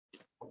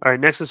All right,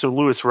 next is from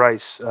Lewis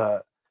Rice.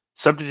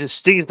 Subject is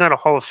Sting is not a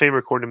Hall of Famer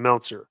according to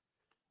Meltzer.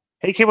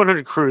 Hey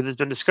K100 crew, there's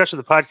been discussion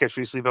on the podcast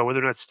recently about whether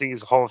or not Sting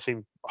is a Hall of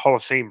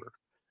Famer.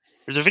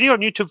 There's a video on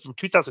YouTube from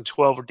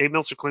 2012 where Dave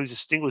Meltzer claims that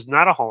Sting was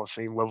not a Hall of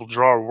Fame level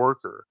draw or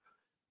worker.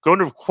 Go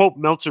to quote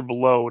Meltzer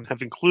below and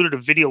have included a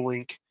video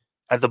link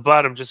at the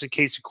bottom just in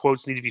case the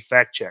quotes need to be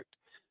fact checked.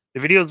 The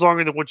video is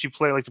longer than what you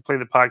like to play in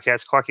the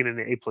podcast, clocking in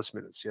at 8+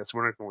 minutes. Yeah, so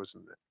we're not going to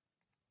listen to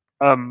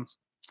that.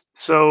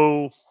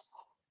 So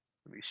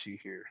let me see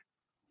here.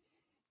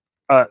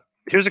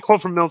 Here's a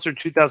quote from Meltzer in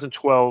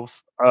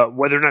 2012,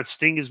 whether or not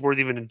Sting is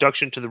worthy of an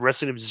induction to the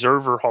Wrestling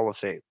Observer Hall of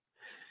Fame.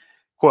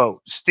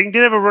 Quote, Sting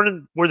did have a run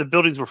in where the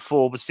buildings were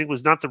full, but Sting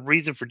was not the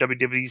reason for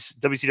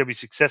WCW's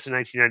success in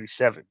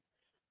 1997.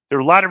 There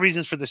were a lot of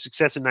reasons for the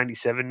success in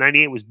 97.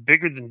 98 was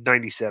bigger than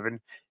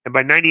 97, and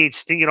by 98,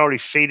 Sting had already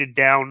faded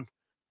down,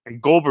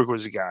 and Goldberg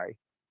was a guy.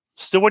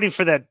 Still waiting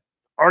for that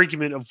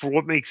argument of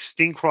what makes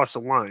Sting cross the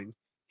line.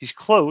 He's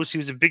close. He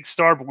was a big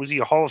star, but was he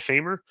a Hall of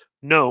Famer?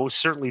 No,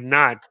 certainly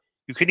not.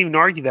 You couldn't even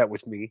argue that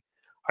with me.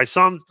 I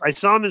saw him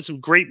in some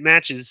great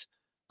matches,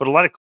 but a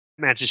lot of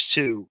matches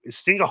too. Is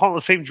Sting a Hall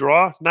of Fame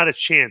draw? Not a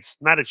chance.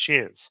 Not a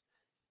chance.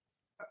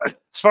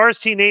 As far as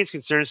TNA is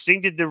concerned, Sting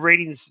did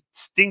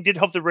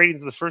help the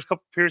ratings in the first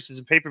couple appearances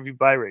and pay-per-view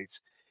buy rates,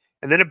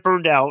 and then it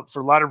burned out for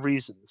a lot of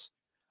reasons.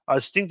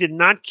 Sting did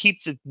not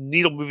keep the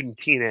needle moving in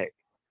TNA.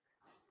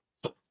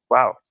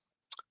 Wow.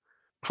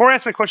 Before I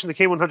ask my question to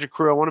the K100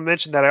 crew, I want to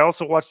mention that I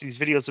also watched these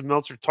videos of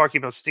Meltzer talking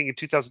about Sting in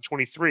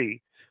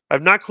 2023.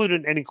 I've not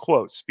included any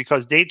quotes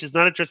because Dave does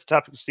not address the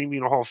topic of Sting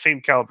being a Hall of Fame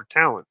caliber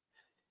talent.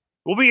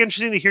 It will be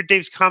interesting to hear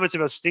Dave's comments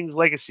about Sting's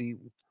legacy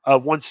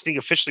once Sting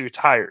officially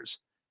retires.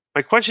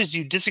 My question is, do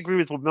you disagree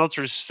with what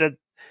Meltzer said,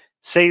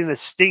 saying that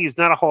Sting is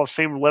not a Hall of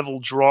Fame level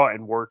draw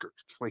and worker?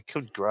 Like,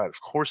 good God, of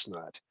course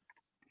not.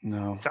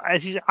 No.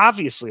 He's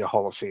obviously a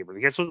Hall of Famer. The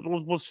guy's one of the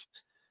most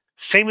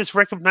famous,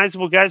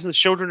 recognizable guys in the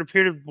show during a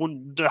period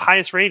of the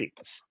highest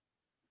ratings.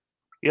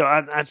 You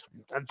know,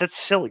 that's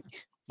silly.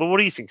 But what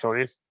do you think,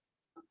 Konnan?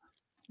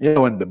 Yeah,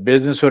 when the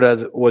business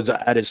was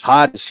at its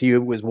hottest, he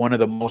was one of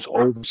the most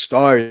over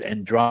stars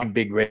and drawing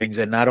big ratings.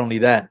 And not only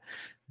that,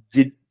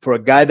 for a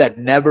guy that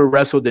never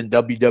wrestled in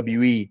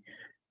WWE,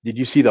 did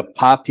you see the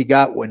pop he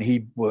got when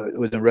he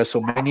was in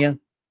WrestleMania?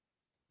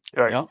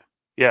 Right. Yep.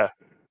 Yeah.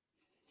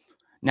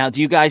 Now,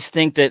 do you guys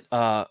think that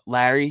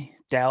Larry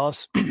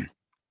Dallas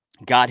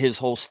got his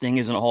whole Sting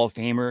isn't a Hall of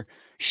Famer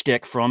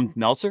shtick from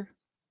Meltzer?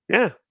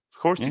 Yeah, of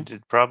course he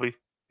did. Probably.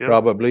 Yeah.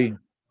 Probably.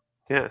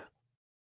 Yeah.